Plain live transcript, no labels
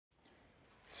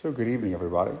So good evening,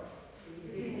 everybody.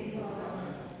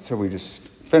 So we just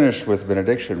finished with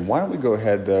benediction. Why don't we go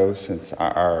ahead, though, since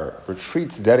our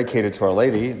retreat's dedicated to Our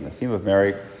Lady and the theme of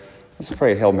Mary, let's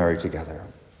pray a Hail Mary together.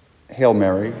 Hail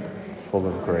Mary, full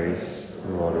of grace,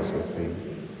 the Lord is with thee.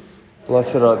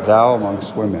 Blessed art thou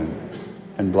amongst women,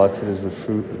 and blessed is the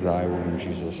fruit of thy womb,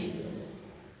 Jesus.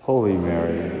 Holy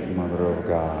Mary, Mother of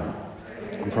God,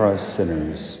 for us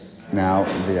sinners, now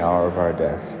and the hour of our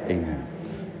death. Amen.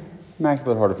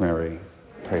 Immaculate Heart of Mary,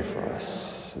 pray for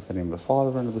us. In the name of the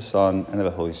Father, and of the Son, and of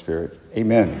the Holy Spirit.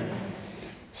 Amen.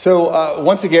 So,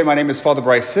 once again, my name is Father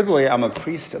Bryce Sibley. I'm a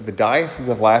priest of the Diocese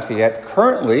of Lafayette,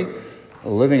 currently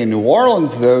living in New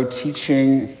Orleans, though,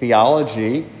 teaching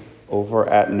theology over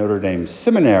at Notre Dame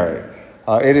Seminary.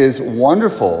 It is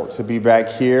wonderful to be back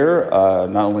here,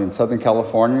 not only in Southern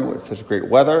California with such great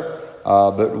weather,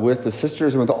 but with the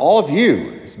sisters and with all of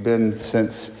you. It's been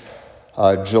since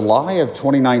July of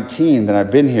 2019 that I've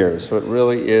been here, so it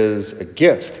really is a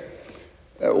gift.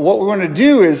 What we want to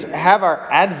do is have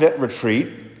our Advent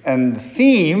retreat, and the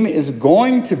theme is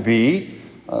going to be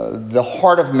the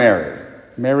Heart of Mary,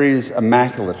 Mary's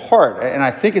Immaculate Heart. And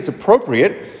I think it's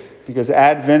appropriate because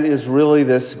Advent is really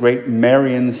this great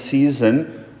Marian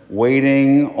season,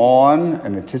 waiting on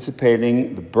and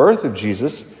anticipating the birth of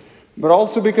Jesus, but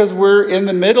also because we're in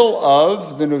the middle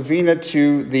of the novena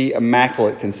to the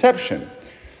Immaculate Conception.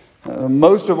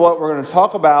 Most of what we're going to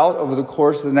talk about over the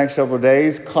course of the next several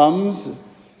days comes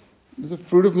as the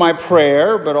fruit of my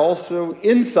prayer, but also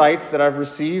insights that I've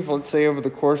received, let's say, over the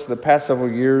course of the past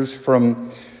several years from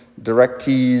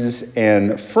directees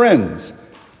and friends.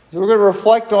 So we're going to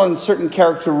reflect on certain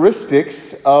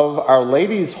characteristics of Our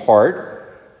Lady's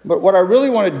heart, but what I really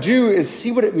want to do is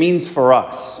see what it means for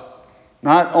us.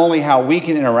 Not only how we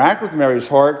can interact with Mary's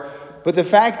heart, but the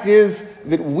fact is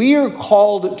that we are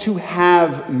called to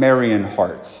have Marian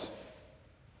hearts.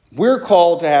 We're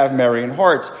called to have Marian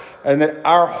hearts, and that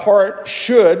our heart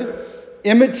should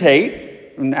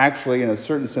imitate, and actually in a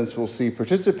certain sense we'll see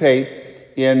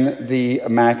participate in the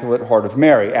Immaculate Heart of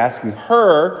Mary, asking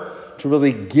her to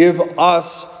really give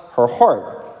us her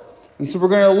heart. And so we're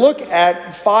going to look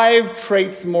at 5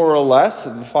 traits more or less,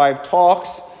 and 5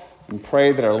 talks, and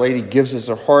pray that Our Lady gives us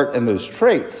her heart and those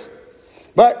traits.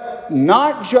 But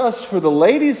not just for the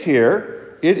ladies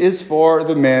here, it is for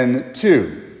the men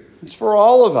too. It's for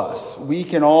all of us. We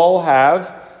can all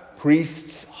have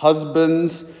priests,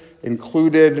 husbands,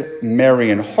 included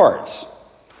Marian hearts.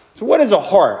 So what is a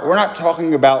heart? We're not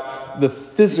talking about the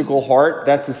physical heart.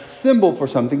 That's a symbol for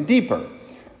something deeper.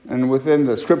 And within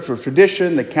the scriptural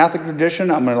tradition, the Catholic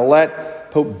tradition, I'm going to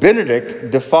let Pope Benedict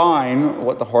define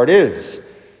what the heart is.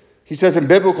 He says in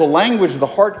biblical language, the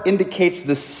heart indicates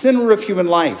the center of human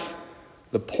life,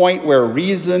 the point where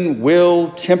reason,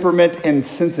 will, temperament, and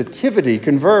sensitivity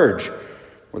converge,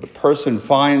 where the person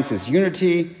finds his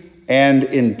unity and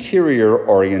interior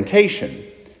orientation.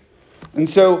 And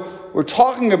so we're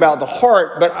talking about the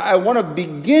heart, but I want to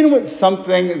begin with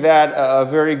something that a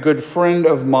very good friend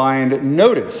of mine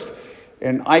noticed.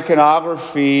 In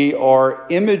iconography are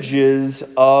images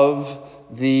of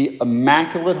the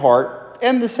Immaculate Heart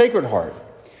and the Sacred Heart,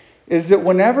 is that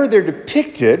whenever they're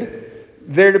depicted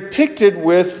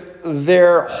with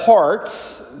their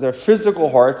hearts, their physical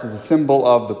hearts as a symbol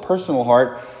of the personal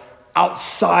heart,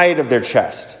 outside of their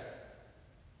chest.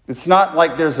 It's not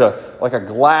like there's a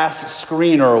glass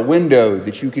screen or a window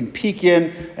that you can peek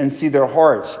in and see their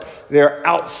hearts. They're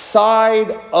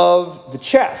outside of the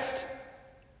chest.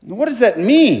 And what does that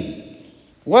mean?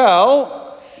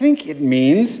 Well, I think it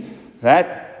means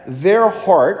that their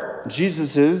heart,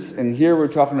 Jesus's, and here we're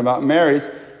talking about Mary's,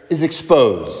 is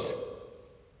exposed.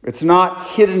 It's not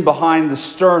hidden behind the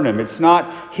sternum. It's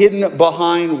not hidden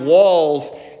behind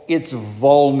walls. It's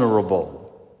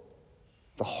vulnerable.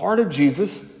 The heart of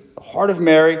Jesus, the heart of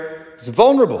Mary, is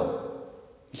vulnerable.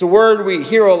 It's a word we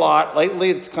hear a lot lately.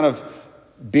 It's kind of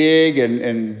big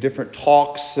in different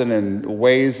talks and in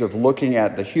ways of looking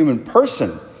at the human person.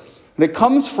 And it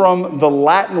comes from the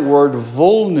Latin word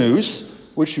vulnus,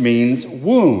 which means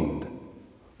wound.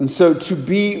 And so to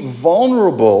be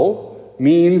vulnerable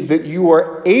means that you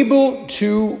are able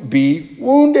to be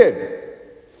wounded.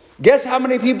 Guess how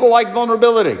many people like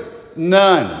vulnerability?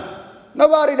 None.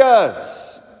 Nobody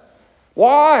does.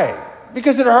 Why?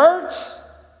 Because it hurts.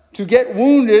 To get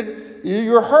wounded,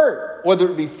 you're hurt. Whether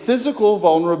it be physical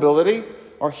vulnerability,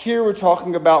 or here we're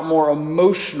talking about more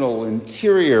emotional,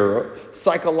 interior,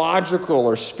 psychological,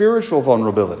 or spiritual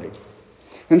vulnerability.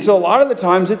 And so a lot of the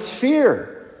times it's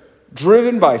fear,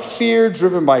 driven by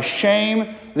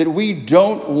shame, that we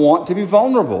don't want to be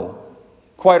vulnerable.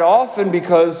 Quite often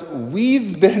because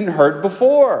we've been hurt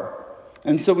before.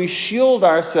 And so we shield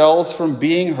ourselves from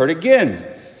being hurt again,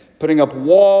 putting up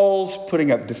walls,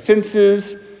 putting up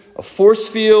defenses, a force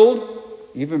field,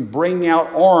 even bringing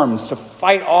out arms to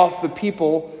fight off the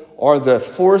people or the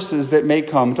forces that may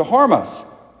come to harm us.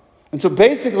 And so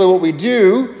basically what we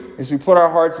do is we put our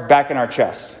hearts back in our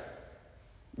chest,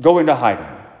 go into hiding.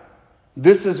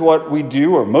 This is what we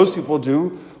do, or most people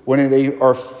do, when they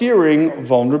are fearing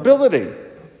vulnerability.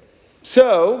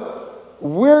 So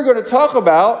we're going to talk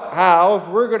about how if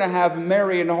we're going to have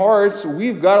merry in hearts,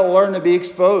 we've got to learn to be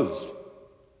exposed.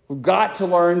 We've got to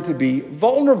learn to be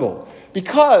vulnerable.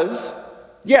 Because,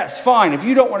 yes, fine, if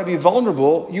you don't want to be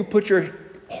vulnerable, you put your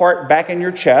heart back in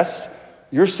your chest,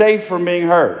 you're safe from being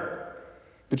hurt.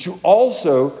 But you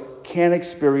also can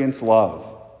experience love.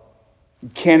 You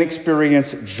can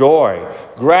experience joy,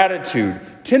 gratitude,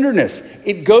 tenderness.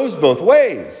 It goes both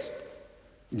ways.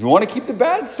 If you want to keep the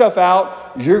bad stuff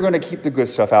out, you're going to keep the good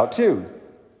stuff out too.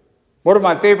 One of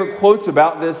my favorite quotes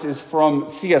about this is from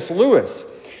C.S. Lewis.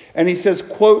 And he says,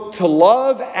 quote, "To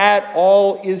love at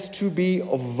all is to be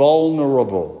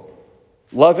vulnerable.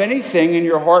 Love anything and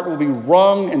your heart will be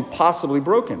wrung and possibly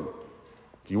broken.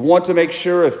 If you want to make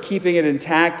sure of keeping it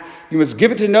intact, you must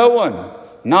give it to no one,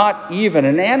 not even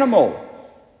an animal.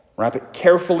 Wrap it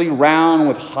carefully round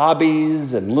with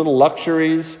hobbies and little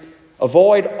luxuries.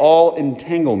 Avoid all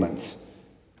entanglements.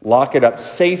 Lock it up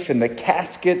safe in the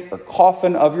casket or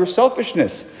coffin of your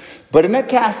selfishness. But in that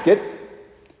casket,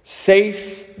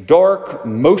 safe, dark,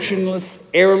 motionless,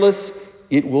 airless,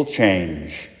 it will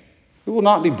change. It will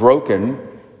not be broken.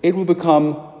 It will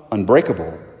become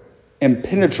unbreakable,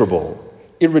 impenetrable,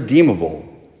 irredeemable.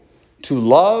 To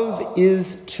love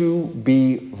is to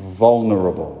be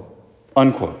vulnerable."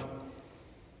 Unquote.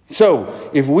 So,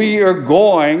 if we are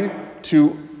going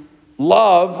to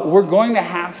love, we're going to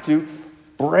have to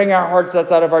bring our hearts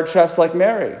outside of our chest like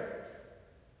Mary.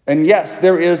 And yes,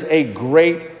 there is a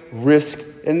great risk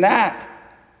in that.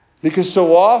 Because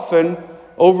so often,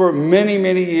 over many,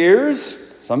 many years,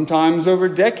 sometimes over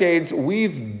decades,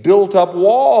 we've built up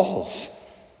walls.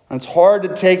 And it's hard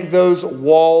to take those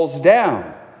walls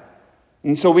down.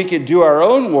 And so we could do our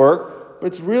own work, but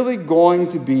it's really going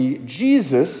to be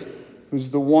Jesus who's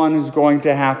the one who's going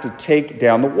to have to take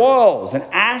down the walls, and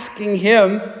asking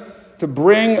him to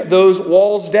bring those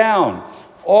walls down.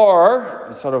 Or,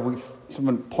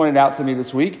 someone pointed out to me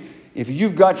this week, if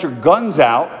you've got your guns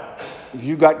out, if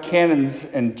you've got cannons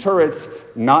and turrets,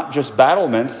 not just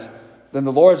battlements, then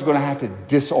the Lord's going to have to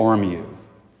disarm you,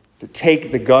 to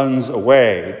take the guns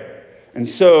away, and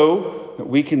so that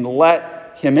we can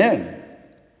let him in.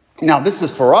 Now, this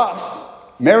is for us.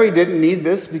 Mary didn't need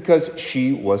this because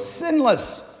she was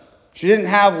sinless. She didn't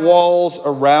have walls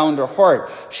around her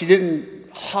heart. She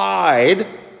didn't hide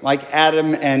like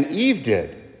Adam and Eve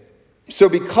did. So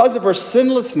because of her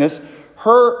sinlessness,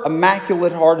 her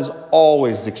immaculate heart is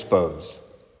always exposed,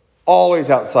 always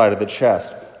outside of the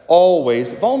chest,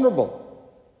 always vulnerable.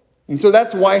 And so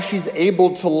that's why she's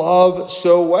able to love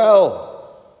so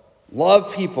well.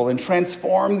 Love people and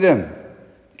transform them.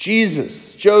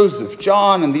 Jesus, Joseph,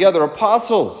 John, and the other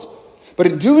apostles. But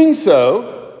in doing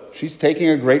so, she's taking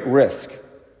a great risk.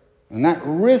 And that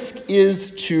risk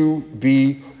is to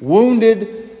be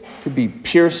wounded, to be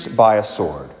pierced by a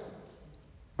sword.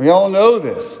 We all know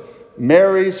this.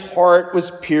 Mary's heart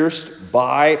was pierced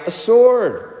by a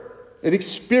sword. It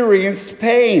experienced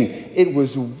pain. It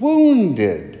was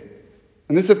wounded.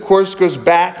 And this, of course, goes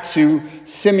back to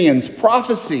Simeon's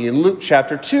prophecy in Luke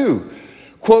chapter 2.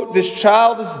 Quote, "This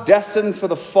child is destined for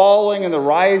the falling and the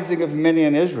rising of many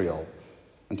in Israel,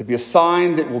 and to be a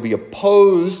sign that will be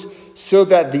opposed, so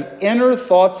that the inner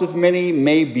thoughts of many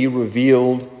may be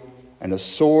revealed, and a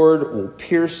sword will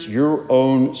pierce your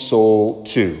own soul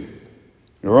too."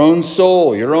 Your own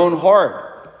soul, your own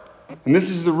heart. And this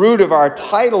is the root of our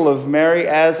title of Mary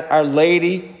as Our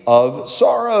Lady of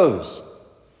Sorrows.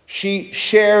 She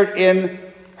shared in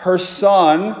her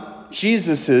son,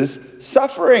 Jesus'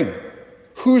 suffering,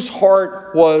 whose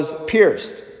heart was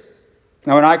pierced.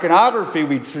 Now, in iconography,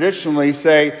 we traditionally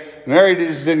say Mary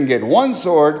just didn't get one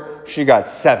sword, she got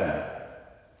 7.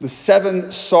 The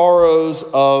 7 sorrows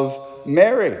of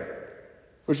Mary.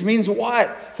 Which means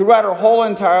what? Throughout her whole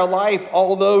entire life,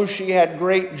 although she had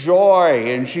great joy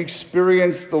and she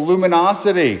experienced the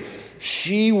luminosity,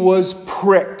 she was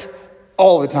pricked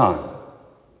all the time.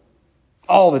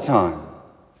 All the time.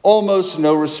 Almost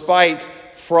no respite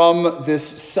from this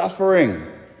suffering,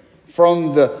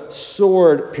 from the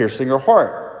sword piercing her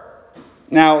heart.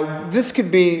 Now, this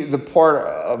could be the part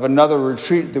of another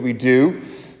retreat that we do.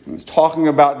 I was talking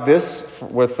about this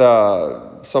with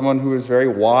someone who is very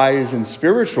wise and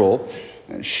spiritual,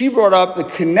 And she brought up the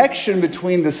connection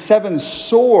between the 7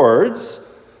 swords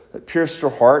that pierced her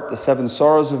heart, the 7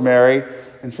 sorrows of Mary,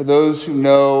 and for those who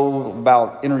know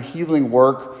about inner healing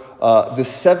work, the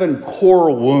 7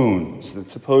 core wounds, that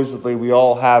supposedly we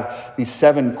all have these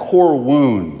 7 core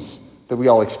wounds that we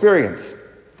all experience.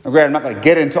 Now, granted, I'm not going to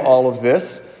get into all of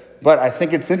this, but I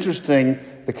think it's interesting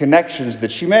the connections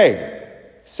that she made.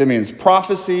 Simeon's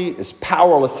prophecy is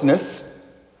powerlessness.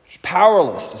 She's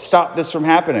powerless to stop this from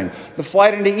happening. The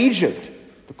flight into Egypt,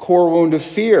 the core wound of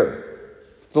fear.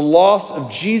 The loss of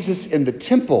Jesus in the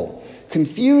temple.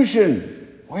 Confusion.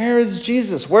 Where is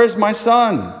Jesus? Where's my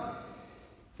son?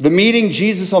 The meeting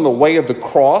Jesus on the way of the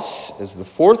cross is the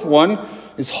 4th one,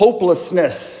 is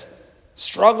hopelessness.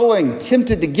 Struggling,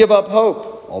 tempted to give up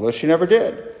hope, although she never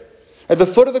did. At the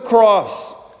foot of the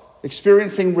cross,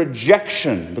 experiencing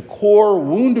rejection, the core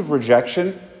wound of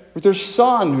rejection with her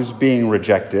son who's being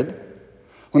rejected.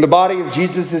 When the body of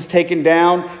Jesus is taken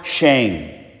down,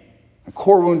 shame. A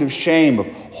core wound of shame, of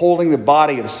holding the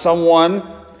body of someone,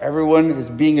 everyone is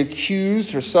being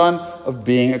accused, her son, of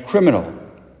being a criminal.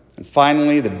 And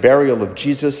finally, the burial of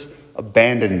Jesus,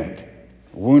 abandonment.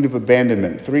 A wound of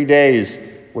abandonment, 3 days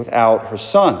without her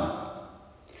son.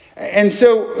 And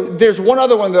so there's one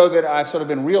other one, though, that I've sort of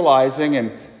been realizing,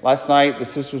 and last night the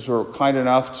sisters were kind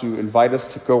enough to invite us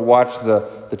to go watch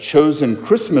the Chosen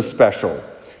Christmas special,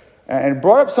 and it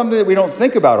brought up something that we don't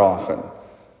think about often.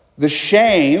 The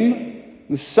shame,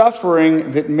 the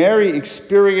suffering that Mary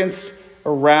experienced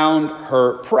around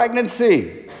her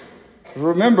pregnancy.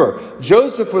 Remember,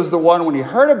 Joseph was the one, when he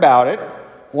heard about it,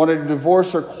 wanted to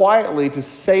divorce her quietly to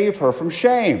save her from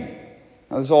shame.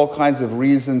 Now, there's all kinds of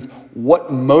reasons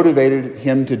what motivated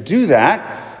him to do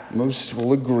that. Most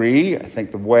will agree, I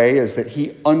think the way is that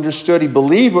he understood, he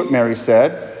believed what Mary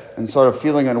said, and sort of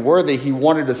feeling unworthy, he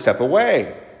wanted to step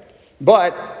away.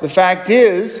 But the fact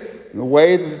is, the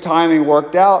way that the timing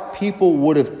worked out, people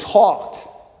would have talked,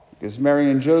 because Mary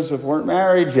and Joseph weren't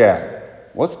married yet.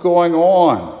 What's going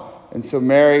on? And so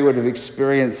Mary would have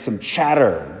experienced some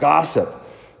chatter, gossip,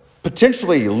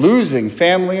 potentially losing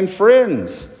family and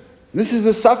friends. This is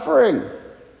a suffering.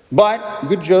 But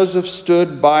good Joseph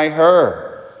stood by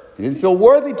her. He didn't feel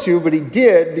worthy to, but he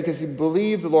did because he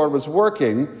believed the Lord was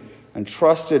working and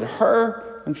trusted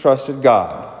her and trusted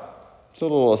God. It's a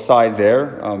little aside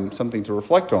there, something to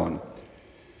reflect on.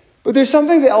 But there's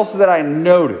something else that I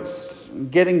noticed,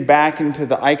 getting back into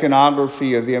the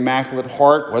iconography of the Immaculate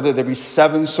Heart, whether there be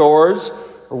 7 swords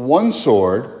or 1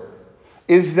 sword,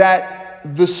 is that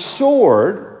the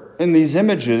sword in these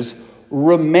images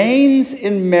remains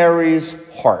in Mary's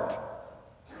heart.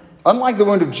 Unlike the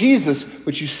wound of Jesus,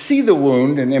 which you see the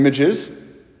wound in images,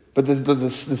 but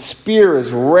the spear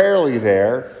is rarely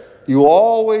there, you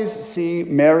always see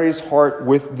Mary's heart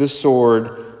with the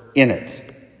sword in it.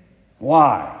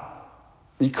 Why?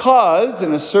 Because,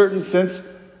 in a certain sense,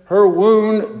 her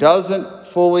wound doesn't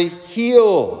fully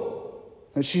heal.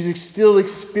 And she's still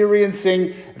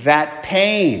experiencing that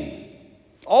pain.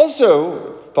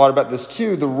 Also, thought about this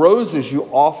too, the roses you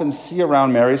often see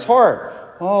around Mary's heart.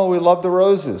 Oh, we love the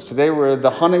roses. Today we're at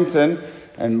the Huntington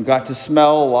and got to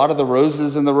smell a lot of the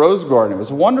roses in the rose garden. It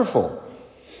was wonderful.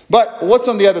 But what's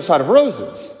on the other side of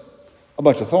roses? A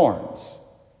bunch of thorns.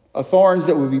 Thorns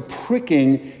that would be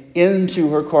pricking into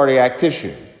her cardiac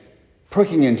tissue,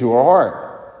 pricking into her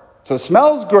heart. So it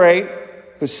smells great,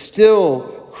 but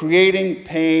still creating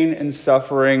pain and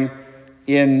suffering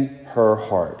in her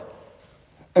heart.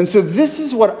 And so this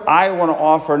is what I want to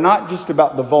offer, not just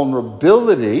about the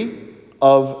vulnerability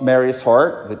of Mary's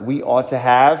heart that we ought to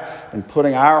have in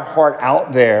putting our heart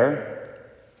out there,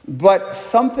 but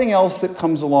something else that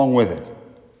comes along with it,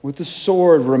 with the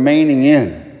sword remaining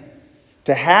in.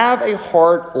 To have a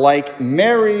heart like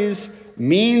Mary's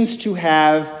means to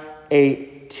have a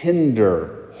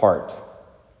tender heart.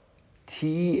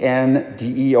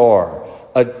 T-N-D-E-R.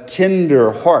 A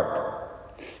tender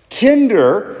heart.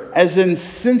 Tender as in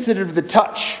sensitive to the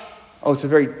touch. Oh, it's a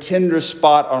very tender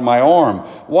spot on my arm.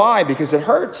 Why? Because it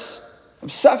hurts. I'm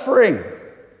suffering.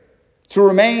 To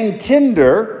remain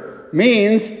tender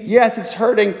means, yes, it's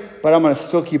hurting, but I'm going to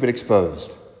still keep it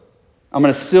exposed. I'm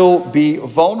going to still be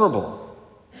vulnerable.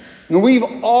 And we've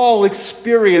all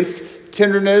experienced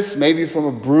tenderness, maybe from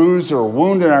a bruise or a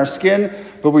wound in our skin,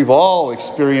 but we've all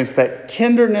experienced that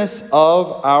tenderness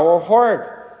of our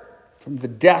heart. From the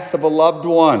death of a loved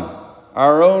one,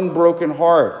 our own broken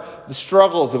heart, the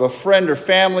struggles of a friend or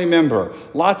family member,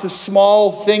 lots of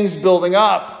small things building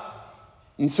up.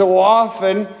 And so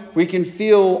often we can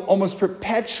feel almost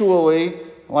perpetually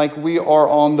like we are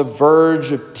on the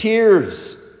verge of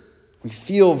tears. We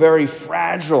feel very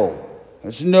fragile.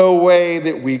 There's no way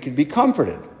that we could be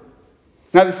comforted.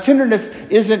 Now, this tenderness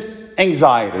isn't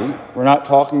anxiety. We're not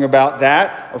talking about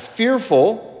that, or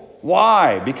fearful.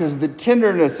 Why? Because the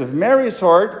tenderness of Mary's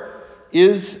heart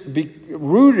is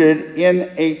rooted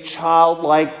in a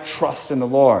childlike trust in the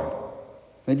Lord.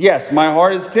 That yes, my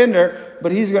heart is tender,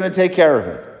 but he's going to take care of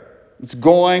it. It's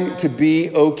going to be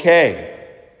okay.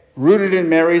 Rooted in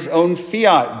Mary's own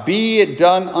fiat, be it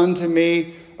done unto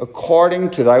me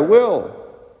according to thy will.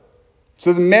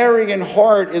 So the Marian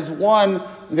heart is one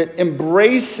that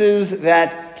embraces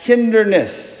that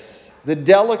tenderness, the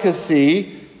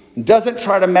delicacy, doesn't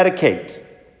try to medicate,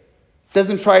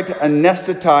 doesn't try to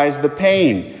anesthetize the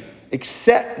pain.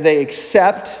 They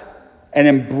accept and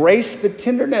embrace the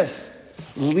tenderness,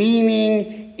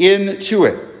 leaning into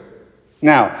it.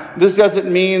 Now, this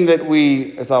doesn't mean that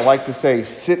we, as I like to say,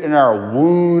 sit in our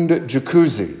wound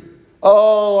jacuzzi.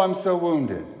 Oh, I'm so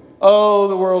wounded. Oh,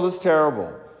 the world is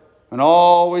terrible. And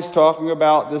always talking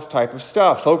about this type of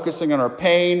stuff, focusing on our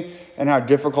pain and how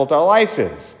difficult our life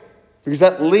is. Because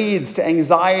that leads to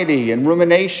anxiety and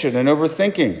rumination and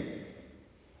overthinking.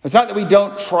 It's not that we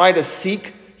don't try to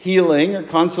seek healing or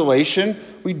consolation.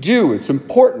 We do. It's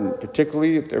important,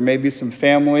 particularly if there may be some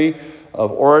family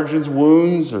of origins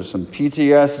wounds or some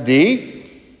PTSD.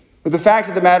 But the fact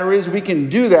of the matter is we can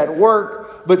do that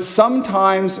work, but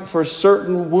sometimes for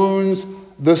certain wounds,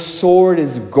 the sword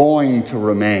is going to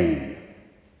remain.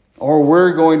 Or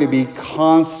we're going to be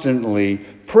constantly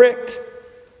pricked.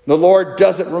 The Lord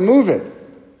doesn't remove it.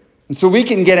 And so we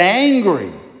can get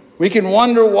angry. We can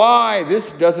wonder why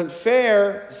this doesn't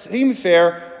seem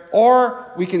fair,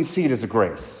 or we can see it as a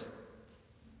grace.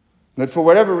 That for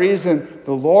whatever reason,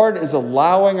 the Lord is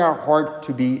allowing our heart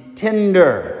to be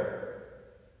tender,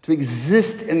 to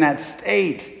exist in that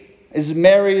state, as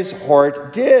Mary's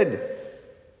heart did.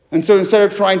 And so instead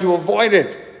of trying to avoid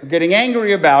it, or getting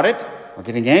angry about it, or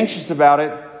getting anxious about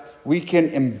it, we can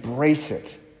embrace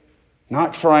it,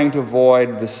 not trying to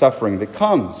avoid the suffering that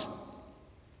comes.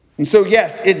 And so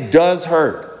yes, it does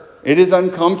hurt. It is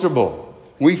uncomfortable.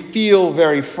 We feel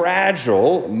very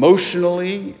fragile,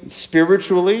 emotionally,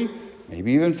 spiritually,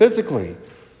 maybe even physically.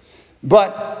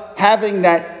 But having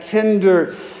that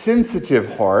tender,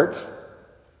 sensitive heart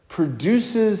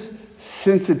produces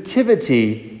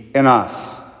sensitivity in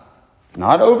us.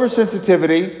 Not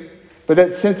oversensitivity, but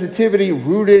that sensitivity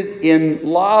rooted in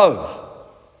love,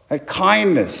 that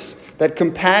kindness, that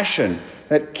compassion,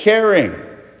 that caring.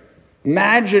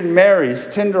 Imagine Mary's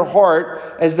tender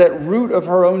heart as that root of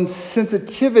her own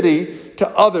sensitivity to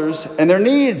others and their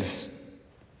needs.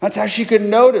 That's how she could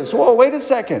notice, whoa, wait a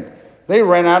second, they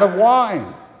ran out of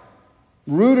wine.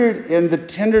 Rooted in the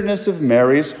tenderness of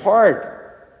Mary's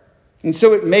heart. And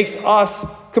so it makes us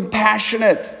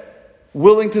compassionate,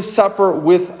 willing to suffer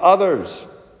with others,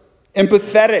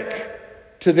 empathetic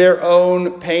to their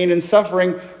own pain and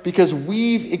suffering because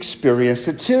we've experienced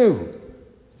it too.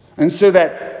 And so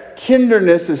that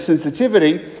tenderness of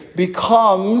sensitivity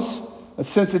becomes a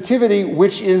sensitivity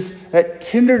which is that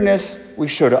tenderness we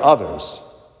show to others,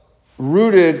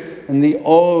 rooted in the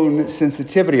own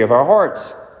sensitivity of our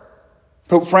hearts.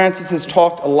 Pope Francis has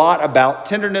talked a lot about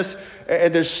tenderness,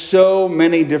 and there's so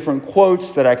many different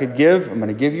quotes that I could give. I'm going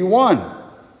to give you one.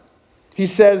 He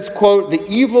says, quote, "The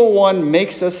evil one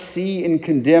makes us see and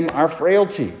condemn our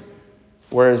frailty,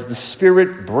 whereas the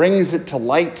Spirit brings it to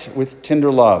light with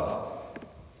tender love.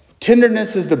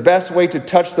 Tenderness is the best way to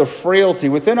touch the frailty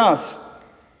within us.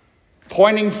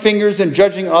 Pointing fingers and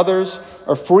judging others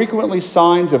are frequently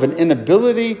signs of an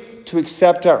inability to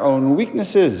accept our own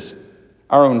weaknesses,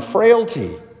 our own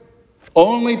frailty.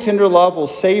 Only tender love will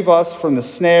save us from the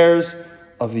snares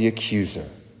of the accuser."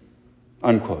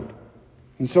 Unquote.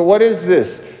 And so what is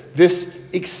this? This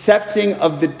accepting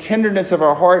of the tenderness of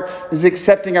our heart is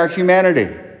accepting our humanity,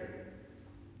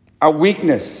 our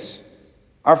weakness,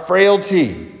 our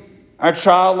frailty, our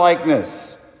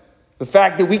childlikeness, the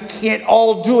fact that we can't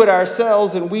all do it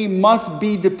ourselves and we must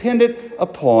be dependent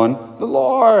upon the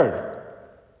Lord,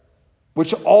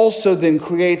 which also then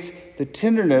creates the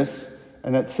tenderness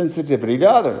and that sensitivity to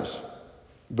others.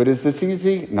 But is this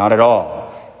easy? Not at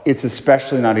all. It's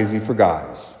especially not easy for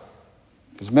guys.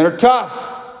 Because men are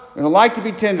tough. We don't like to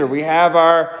be tender. We have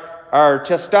our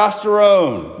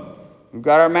testosterone. We've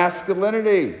got our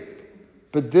masculinity.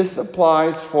 But this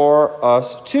applies for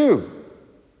us too.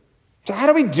 So how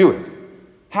do we do it?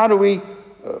 How do we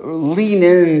lean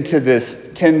into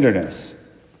this tenderness?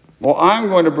 Well, I'm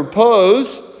going to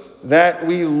propose that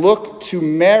we look to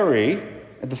Mary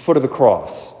at the foot of the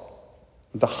cross,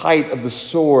 at the height of the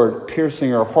sword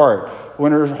piercing her heart,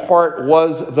 when her heart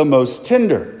was the most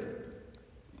tender.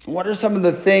 What are some of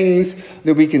the things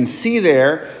that we can see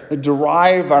there that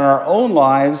derive on our own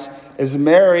lives as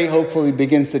Mary hopefully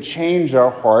begins to change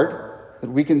our heart, that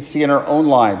we can see in our own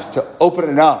lives, to open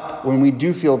it up when we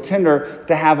do feel tender,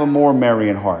 to have a more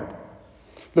Marian heart.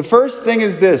 The first thing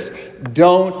is this: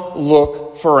 don't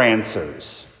look for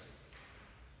answers.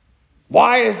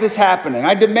 Why is this happening?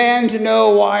 I demand to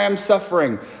know why I'm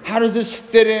suffering. How does this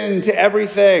fit into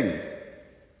everything?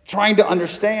 Trying to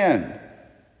understand.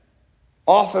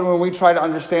 Often when we try to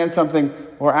understand something,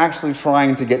 we're actually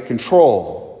trying to get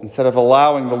control instead of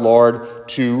allowing the Lord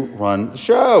to run the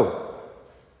show.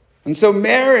 And so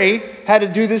Mary had to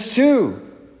do this too.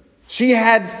 She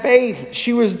had faith.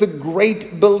 She was the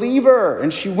great believer,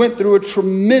 and she went through a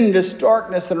tremendous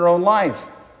darkness in her own life.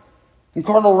 And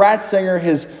Cardinal Ratzinger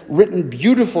has written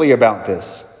beautifully about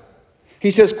this.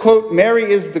 He says, quote, "Mary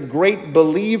is the great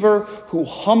believer who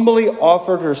humbly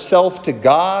offered herself to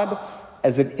God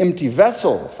as an empty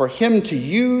vessel for him to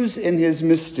use in his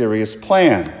mysterious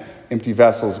plan." Empty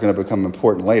vessel is going to become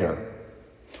important later.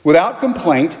 Without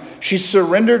complaint, she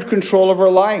surrendered control of her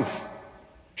life.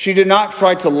 She did not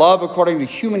try to love according to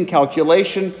human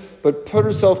calculation, but put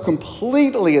herself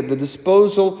completely at the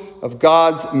disposal of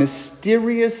God's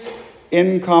mysterious,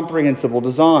 incomprehensible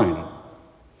design.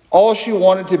 All she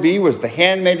wanted to be was the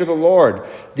handmaid of the Lord,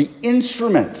 the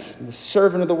instrument, the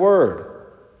servant of the Word.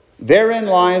 Therein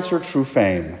lies her true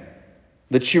fame,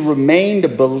 that she remained a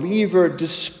believer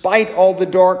despite all the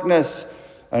darkness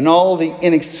and all the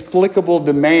inexplicable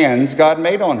demands God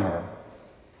made on her.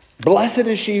 Blessed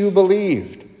is she who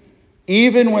believed,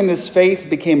 even when this faith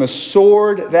became a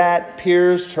sword that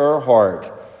pierced her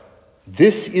heart.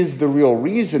 This is the real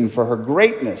reason for her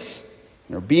greatness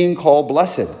and her being called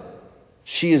blessed.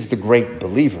 She is the great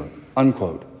believer,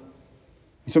 unquote.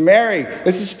 So Mary,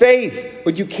 this is faith,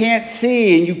 but you can't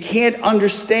see and you can't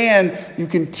understand. You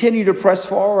continue to press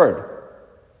forward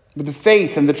with the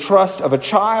faith and the trust of a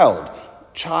child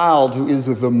who is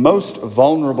the most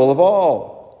vulnerable of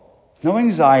all. No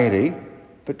anxiety,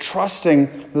 but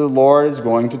trusting the Lord is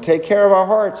going to take care of our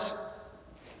hearts.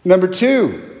 Number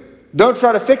 2, don't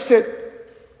try to fix it.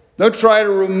 Don't try to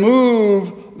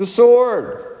remove the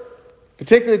sword.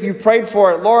 Particularly if you prayed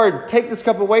for it, Lord, take this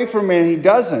cup away from me, and he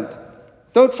doesn't.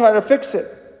 Don't try to fix it.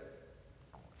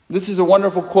 This is a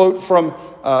wonderful quote from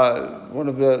one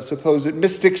of the supposed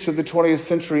mystics of the 20th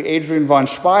century, Adrienne von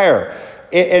Speyer.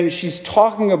 And she's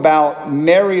talking about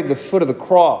Mary at the foot of the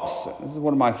cross. This is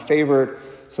one of my favorite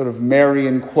sort of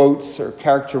Marian quotes or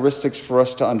characteristics for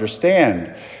us to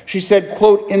understand. She said,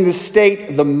 quote, "In the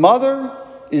state, the mother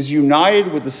is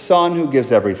united with the Son who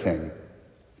gives everything,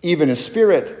 even his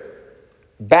spirit,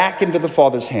 back into the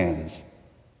Father's hands.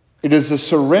 It is a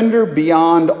surrender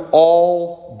beyond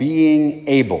all being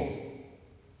able,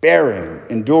 bearing,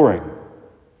 enduring.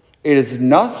 It is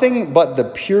nothing but the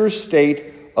pure state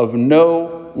of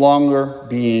no longer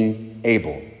being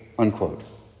able," unquote.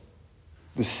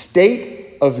 The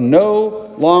state of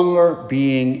no longer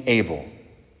being able.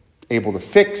 Able to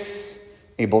fix,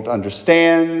 able to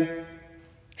understand.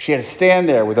 She had to stand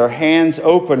there with her hands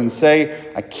open and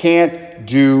say, I can't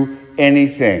do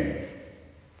anything.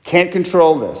 Can't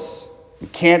control this.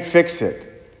 Can't fix it.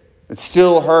 It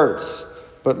still hurts.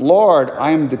 But Lord,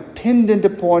 I am dependent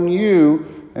upon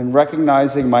you and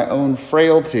recognizing my own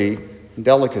frailty and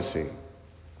delicacy.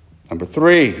 Number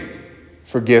 3,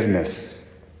 forgiveness.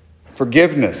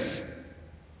 Forgiveness.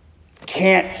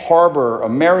 Can't harbor, a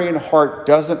Marian heart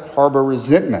doesn't harbor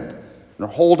resentment or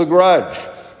hold a grudge.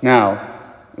 Now,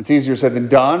 it's easier said than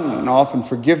done, and often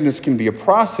forgiveness can be a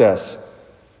process.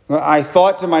 I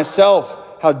thought to myself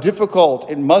how difficult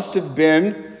it must have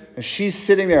been as she's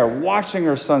sitting there watching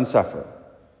her son suffer,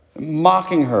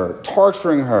 mocking her,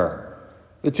 torturing her.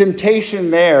 The temptation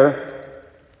there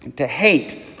to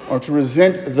hate or to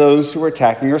resent those who were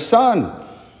attacking her son.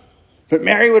 But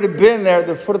Mary would have been there at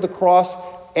the foot of the cross,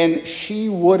 and she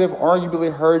would have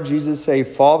arguably heard Jesus say,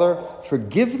 Father,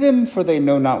 forgive them, for they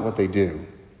know not what they do.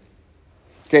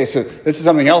 Okay, so this is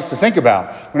something else to think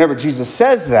about. Whenever Jesus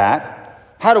says that,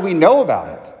 how do we know about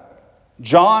it?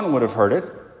 John would have heard it,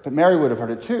 but Mary would have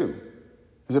heard it too.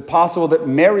 Is it possible that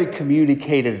Mary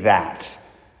communicated that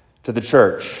to the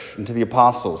church and to the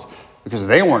apostles because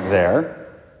they weren't there?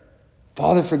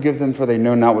 Father, forgive them, for they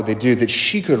know not what they do, that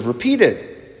she could have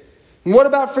repeated. And what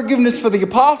about forgiveness for the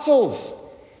apostles?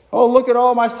 Oh, look at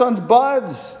all my son's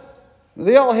buds.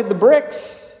 They all hit the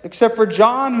bricks, except for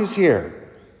John, who's here.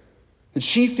 Did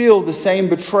she feel the same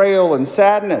betrayal and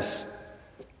sadness?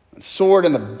 The sword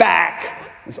in the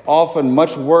back is often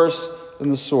much worse than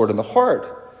the sword in the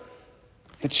heart.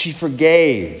 But she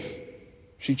forgave.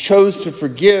 She chose to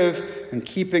forgive and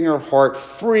keeping her heart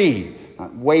free,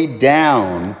 not weighed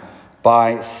down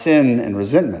by sin and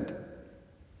resentment.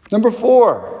 Number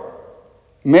 4,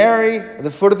 Mary, at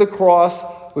the foot of the cross,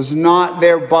 was not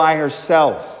there by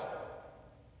herself.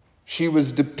 She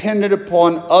was dependent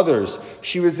upon others.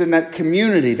 She was in that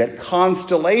community, that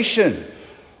constellation.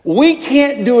 We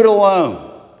can't do it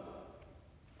alone.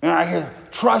 And I hear,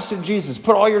 trust in Jesus.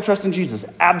 Put all your trust in Jesus.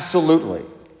 Absolutely.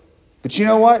 But you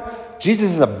know what?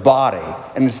 Jesus is a body,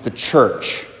 and it's the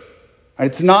church. And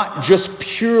it's not just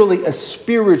purely a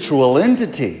spiritual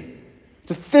entity.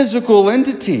 It's a physical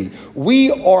entity.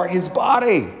 We are his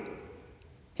body.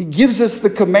 He gives us the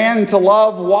command to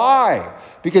love. Why?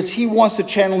 Because he wants to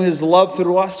channel his love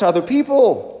through us to other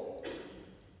people.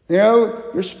 You know,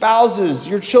 your spouses,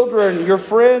 your children, your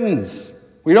friends.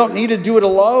 We don't need to do it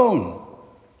alone.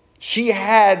 She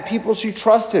had people she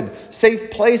trusted, safe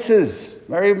places.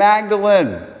 Mary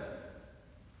Magdalene,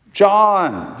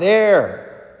 John,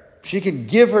 there. She could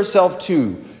give herself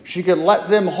to. She could let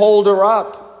them hold her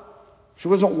up. She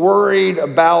wasn't worried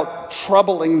about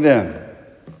troubling them,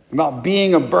 about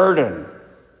being a burden.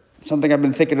 Something I've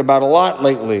been thinking about a lot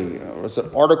lately. It was an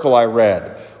article I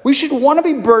read. We should want to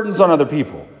be burdens on other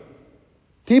people.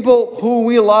 People who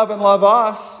we love and love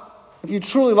us. If you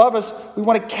truly love us, we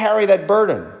want to carry that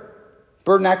burden.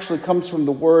 Burden actually comes from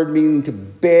the word meaning to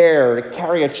bear, to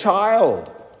carry a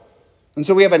child. And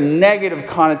so we have a negative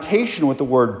connotation with the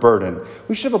word burden.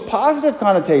 We should have a positive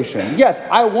connotation. Yes,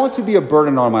 I want to be a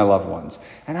burden on my loved ones.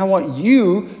 And I want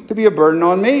you to be a burden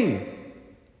on me.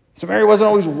 So Mary wasn't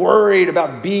always worried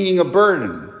about being a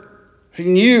burden. She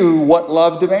knew what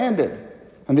love demanded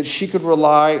and that she could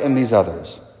rely on these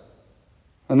others.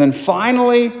 And then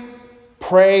finally,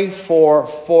 pray for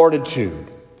fortitude.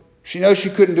 She knows she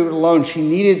couldn't do it alone. She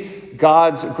needed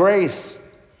God's grace.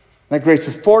 That grace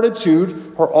of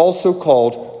fortitude are also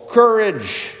called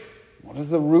courage. What is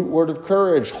the root word of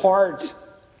courage? Heart.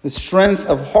 The strength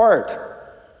of heart.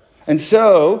 And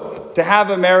so, to have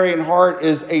a Marian heart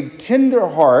is a tender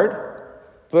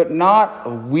heart, but not a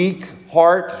weak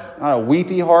heart, not a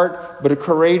weepy heart, but a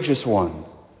courageous one.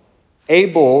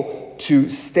 Able to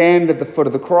stand at the foot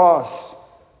of the cross.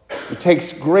 It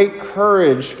takes great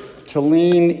courage to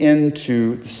lean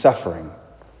into the suffering.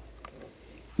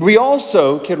 We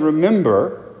also can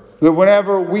remember that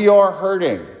whenever we are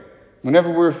hurting,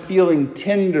 whenever we're feeling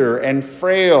tender and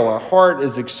frail, our heart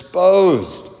is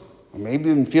exposed, or maybe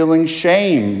even feeling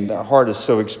shame, that our heart is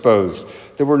so exposed,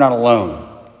 that we're not alone.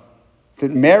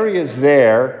 That Mary is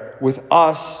there with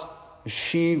us as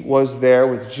she was there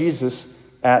with Jesus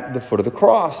at the foot of the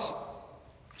cross.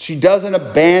 She doesn't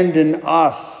abandon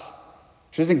us.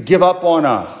 She doesn't give up on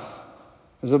us.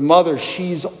 As a mother,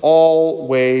 she's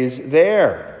always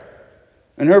there.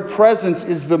 And her presence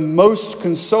is the most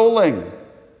consoling.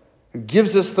 It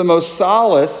gives us the most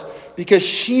solace because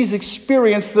she's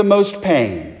experienced the most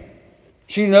pain.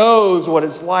 She knows what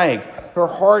it's like. Her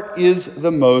heart is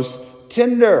the most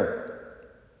tender.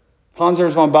 Hans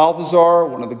Urs von Balthasar,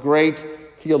 one of the great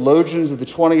theologians of the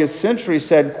 20th century,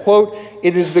 said, quote,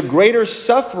 "It is the greater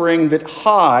suffering that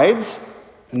hides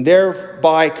and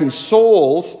thereby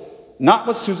consoles, not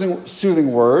with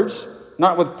soothing words,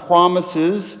 not with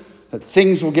promises that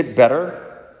things will get better,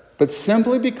 but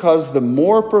simply because the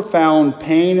more profound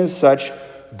pain as such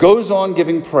goes on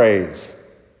giving praise,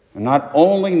 and not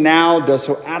only now does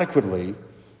so adequately,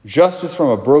 just as from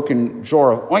a broken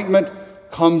jar of ointment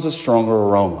comes a stronger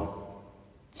aroma."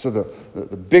 So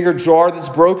the bigger jar that's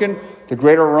broken, the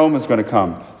greater aroma is going to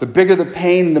come. The bigger the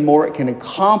pain, the more it can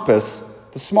encompass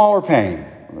the smaller pain.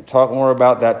 I'm going to talk more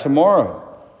about that tomorrow.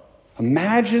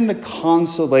 Imagine the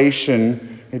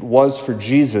consolation it was for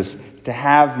Jesus to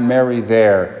have Mary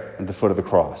there at the foot of the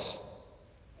cross.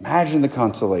 Imagine the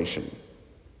consolation.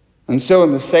 And so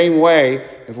in the same way,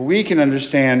 if we can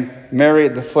understand Mary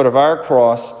at the foot of our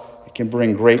cross, it can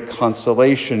bring great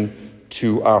consolation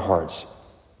to our hearts.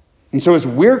 And so as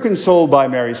we're consoled by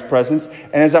Mary's presence,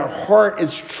 and as our heart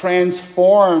is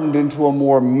transformed into a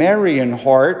more Marian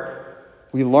heart,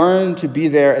 we learn to be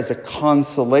there as a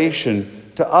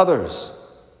consolation to others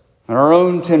and our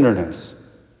own tenderness.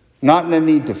 Not in the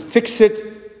need to fix it,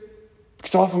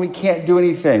 because often we can't do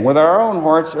anything with our own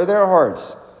hearts or their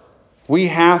hearts. We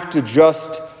have to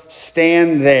just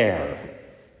stand there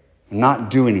and not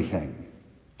do anything.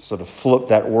 Sort of flip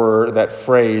that word, that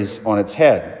phrase on its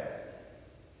head.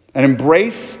 And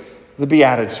embrace the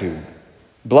beatitude.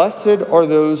 Blessed are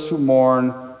those who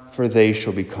mourn, for they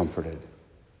shall be comforted.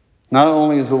 Not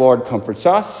only as the Lord comforts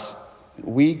us,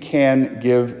 we can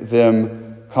give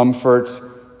them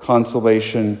comfort,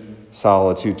 consolation,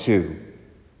 solitude too.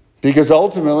 Because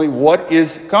ultimately, what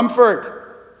is comfort?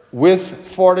 With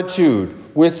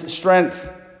fortitude, with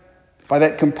strength. By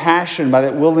that compassion, by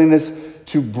that willingness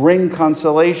to bring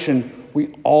consolation,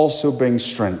 we also bring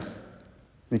strength.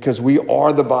 because we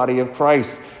are the body of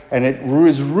Christ. And it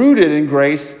is rooted in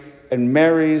grace and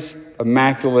Mary's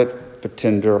immaculate but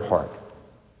tender heart.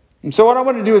 And so what I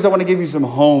want to do is I want to give you some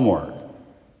homework.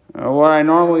 What I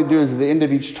normally do is at the end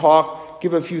of each talk,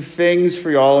 give a few things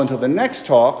for y'all until the next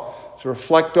talk to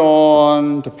reflect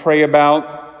on, to pray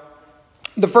about.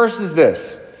 The first is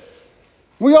this.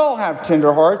 We all have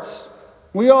tender hearts.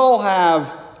 We all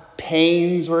have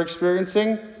pains we're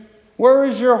experiencing. Where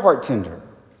is your heart tender?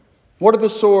 What are the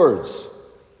swords?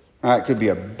 It could be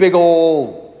a big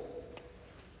old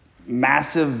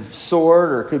massive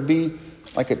sword, or it could be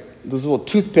like those little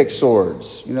toothpick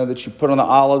swords, that you put on the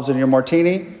olives in your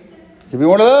martini. It could be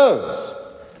one of those.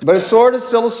 But a sword is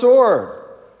still a sword.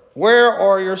 Where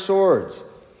are your swords?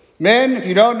 Men, if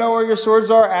you don't know where your swords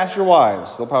are, ask your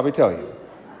wives. They'll probably tell you.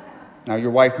 Now,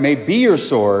 your wife may be your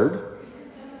sword.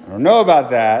 I don't know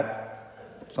about that.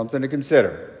 Something to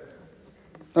consider.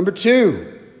 Number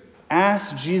 2,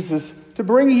 ask Jesus to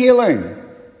bring healing.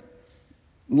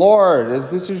 Lord, if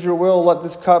this is your will, let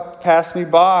this cup pass me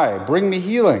by. Bring me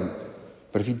healing.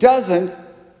 But if he doesn't,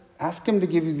 ask him to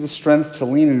give you the strength to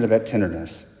lean into that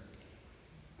tenderness.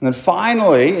 And then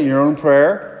finally, in your own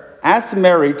prayer, ask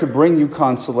Mary to bring you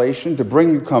consolation, to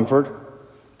bring you comfort.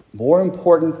 More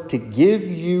important, to give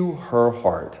you her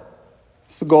heart.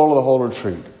 It's the goal of the whole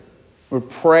retreat. We're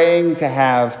praying to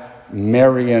have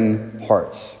Marian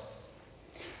hearts.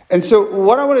 And so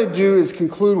what I want to do is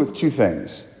conclude with 2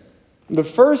 things. The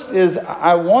first is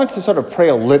I want to sort of pray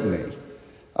a litany.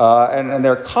 And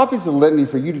there are copies of the litany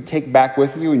for you to take back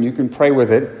with you, and you can pray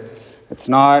with it. It's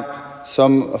not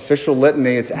some official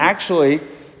litany. It's actually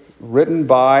written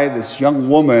by this young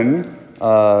woman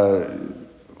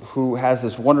who has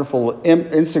this wonderful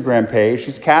Instagram page.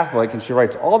 She's Catholic, and she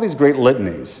writes all these great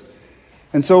litanies.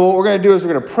 And so what we're going to do is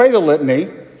we're going to pray the litany,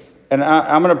 and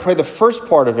I'm going to pray the first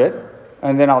part of it,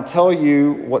 and then I'll tell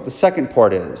you what the second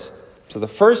part is. So the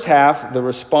first half, the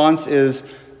response is,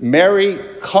 Mary,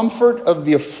 comfort of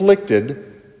the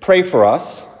afflicted, pray for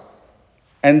us.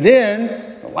 And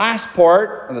then the last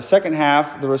part, of the second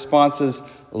half, the response is,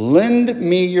 lend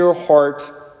me your heart,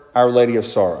 Our Lady of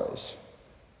Sorrows.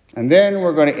 And then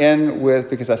we're going to end with,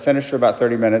 because I finished for about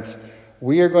 30 minutes,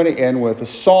 we are going to end with a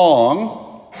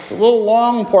song. It's a little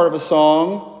long part of a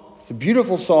song. It's a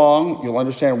beautiful song. You'll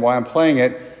understand why I'm playing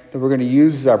it, that we're going to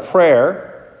use as our prayer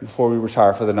before we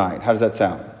retire for the night. How does that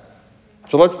sound?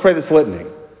 So let's pray this litany.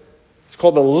 It's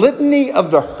called the Litany of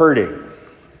the Hurting.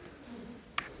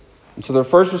 And so the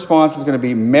first response is going to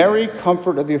be, Mary,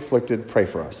 comfort of the afflicted, pray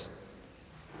for us.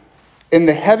 In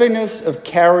the heaviness of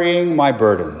carrying my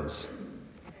burdens,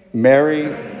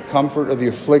 Mary, comfort of the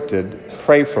afflicted,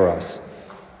 pray for us.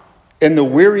 In the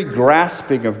weary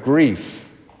grasping of grief,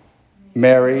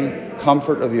 Mary,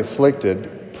 comfort of the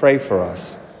afflicted, pray for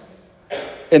us.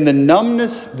 In the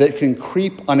numbness that can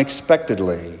creep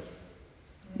unexpectedly,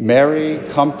 Mary,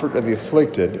 comfort of the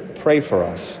afflicted, pray for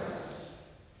us.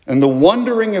 And the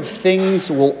wondering if things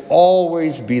will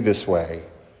always be this way,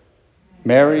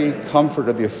 Mary, comfort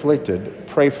of the afflicted,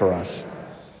 pray for us.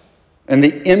 In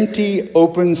the empty,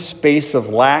 open space of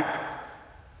lack,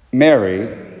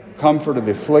 Mary, comfort of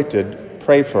the afflicted,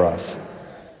 pray for us.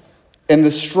 In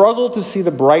the struggle to see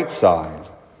the bright side,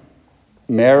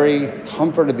 Mary,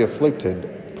 comfort of the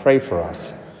afflicted, pray for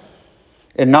us.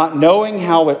 In not knowing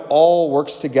how it all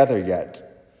works together yet,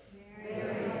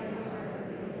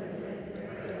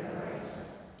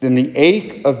 in the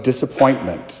ache of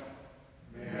disappointment,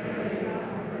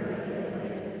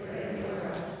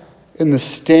 in the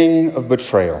sting of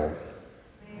betrayal.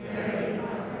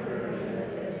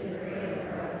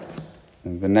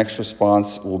 And the next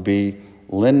response will be,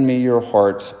 lend me your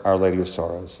heart, Our Lady of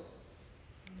Sorrows.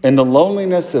 In the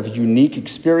loneliness of unique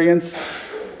experience,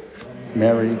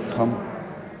 Mary, come.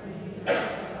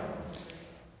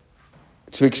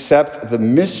 To accept the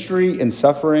mystery in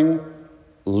suffering,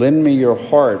 lend me your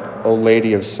heart, O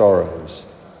Lady of Sorrows.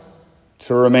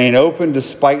 To remain open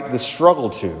despite the struggle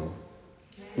to,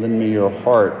 lend me your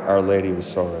heart, Our Lady of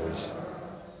Sorrows.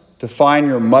 To find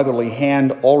your motherly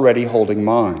hand already holding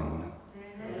mine.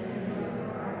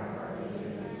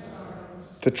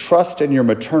 To trust in your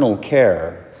maternal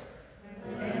care.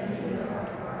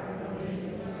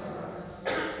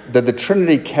 That the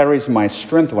Trinity carries my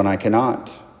strength when I cannot.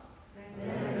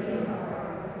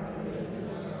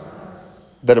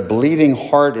 That a bleeding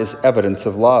heart is evidence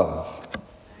of love.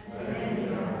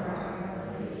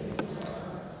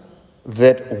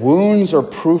 That wounds are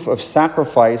proof of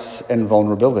sacrifice and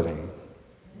vulnerability.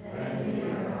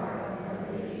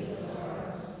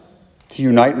 To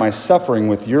unite my suffering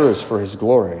with yours for his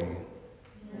glory.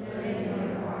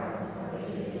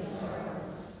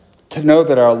 To know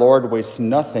that our Lord wastes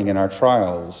nothing in our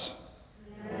trials.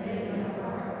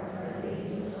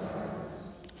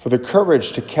 For the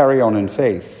courage to carry on in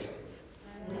faith.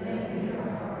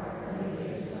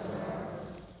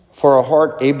 For a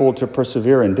heart able to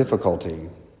persevere in difficulty.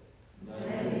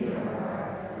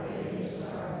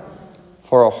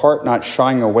 For a heart not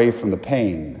shying away from the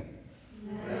pain.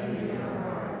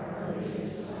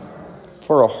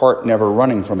 For a heart never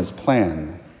running from his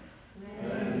plan.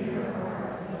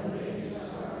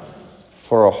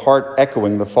 For a heart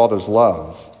echoing the Father's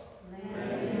love.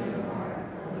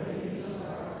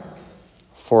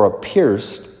 For a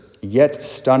pierced yet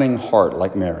stunning heart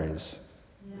like Mary's.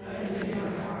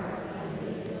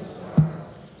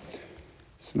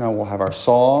 So now we'll have our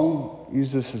song.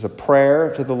 Use this as a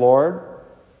prayer to the Lord,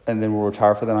 and then we'll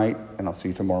retire for the night, and I'll see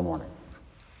you tomorrow morning.